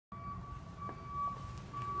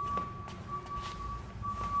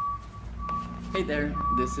Hey there,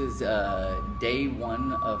 this is day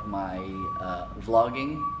one of my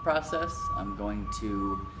vlogging process. I'm going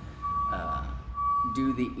to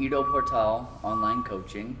do the Ido Portal Online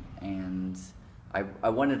Coaching, and I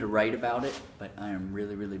wanted to write about it, but I am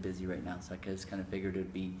really busy right now, so I just kind of figured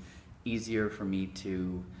it'd be easier for me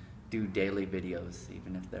to do daily videos,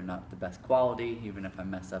 even if they're not the best quality, even if I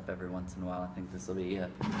mess up every once in a while. I think this will be a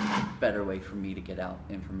better way for me to get out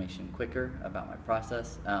information quicker about my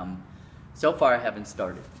process. So far I haven't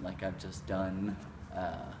started. Like, I've just done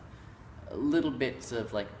little bits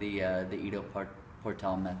of like the Ido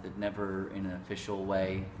Portal method, never in an official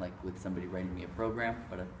way, like with somebody writing me a program,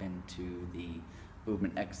 but I've been to the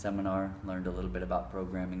Movement X seminar, learned a little bit about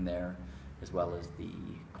programming there, as well as the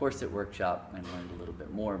corset workshop, and learned a little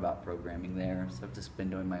bit more about programming there. So I've just been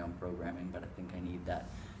doing my own programming, but I think I need that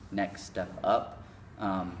next step up.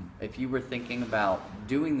 If you were thinking about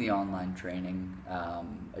doing the online training,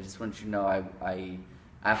 I just want you to know I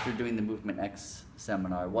after doing the Movement X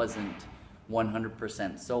seminar, wasn't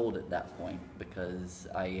 100% sold at that point, because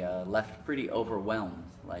I left pretty overwhelmed,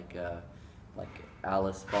 like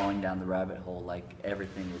Alice falling down the rabbit hole, like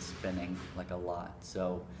everything was spinning like a lot.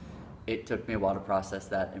 So it took me a while to process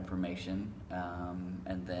that information,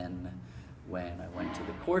 and then when I went to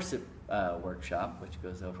the corset workshop, which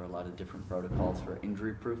goes over a lot of different protocols for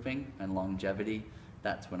injury proofing and longevity,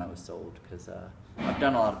 that's when I was sold, because I've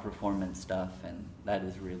done a lot of performance stuff, and that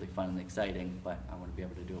is really fun and exciting, but I want to be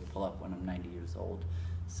able to do a pull-up when I'm 90 years old.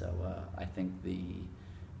 So I think the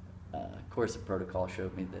corset protocol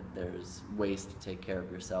showed me that there's ways to take care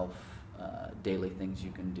of yourself, daily things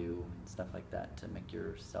you can do, and stuff like that, to make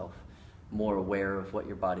yourself more aware of what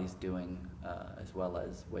your body's doing, as well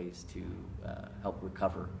as ways to help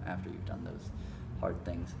recover after you've done those hard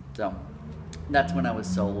things. So that's when I was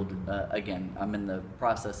sold. Again, I'm in the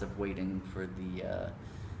process of waiting for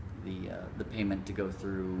the payment to go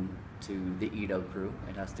through to the Ido crew.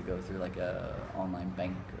 It has to go through like a online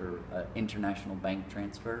bank or international bank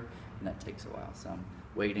transfer, and that takes a while. So I'm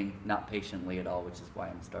waiting, not patiently at all, which is why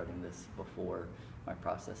I'm starting this before my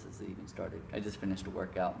process has even started. I just finished a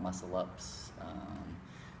workout, muscle ups,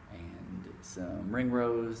 and some ring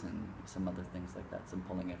rows and some other things like that, some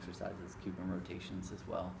pulling exercises, Cuban rotations as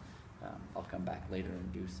well. I'll come back later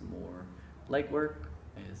and do some more leg work,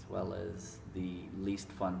 as well as the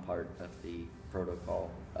least fun part of the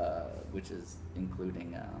protocol, which is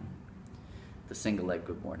including the single leg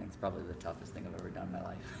good mornings. Probably the toughest thing I've ever done in my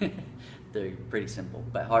life. They're pretty simple,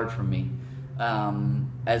 but hard for me.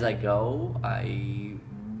 As I go, I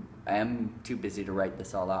am too busy to write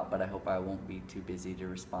this all out, but I hope I won't be too busy to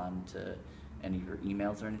respond to any of your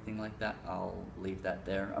emails or anything like that. I'll leave that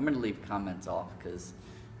there. I'm going to leave comments off, because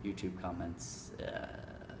YouTube comments,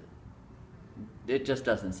 it just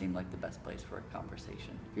doesn't seem like the best place for a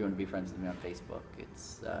conversation. If you want to be friends with me on Facebook,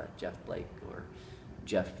 it's Jeff Blake, or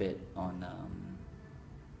Jeff Fit on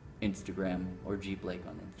Instagram, or G Blake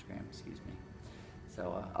on Instagram, excuse me.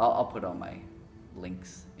 So I'll put all my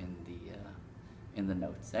links in the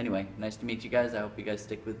notes. Anyway, nice to meet you guys. I hope you guys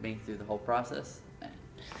stick with me through the whole process.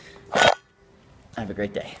 Have a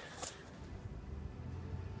great day.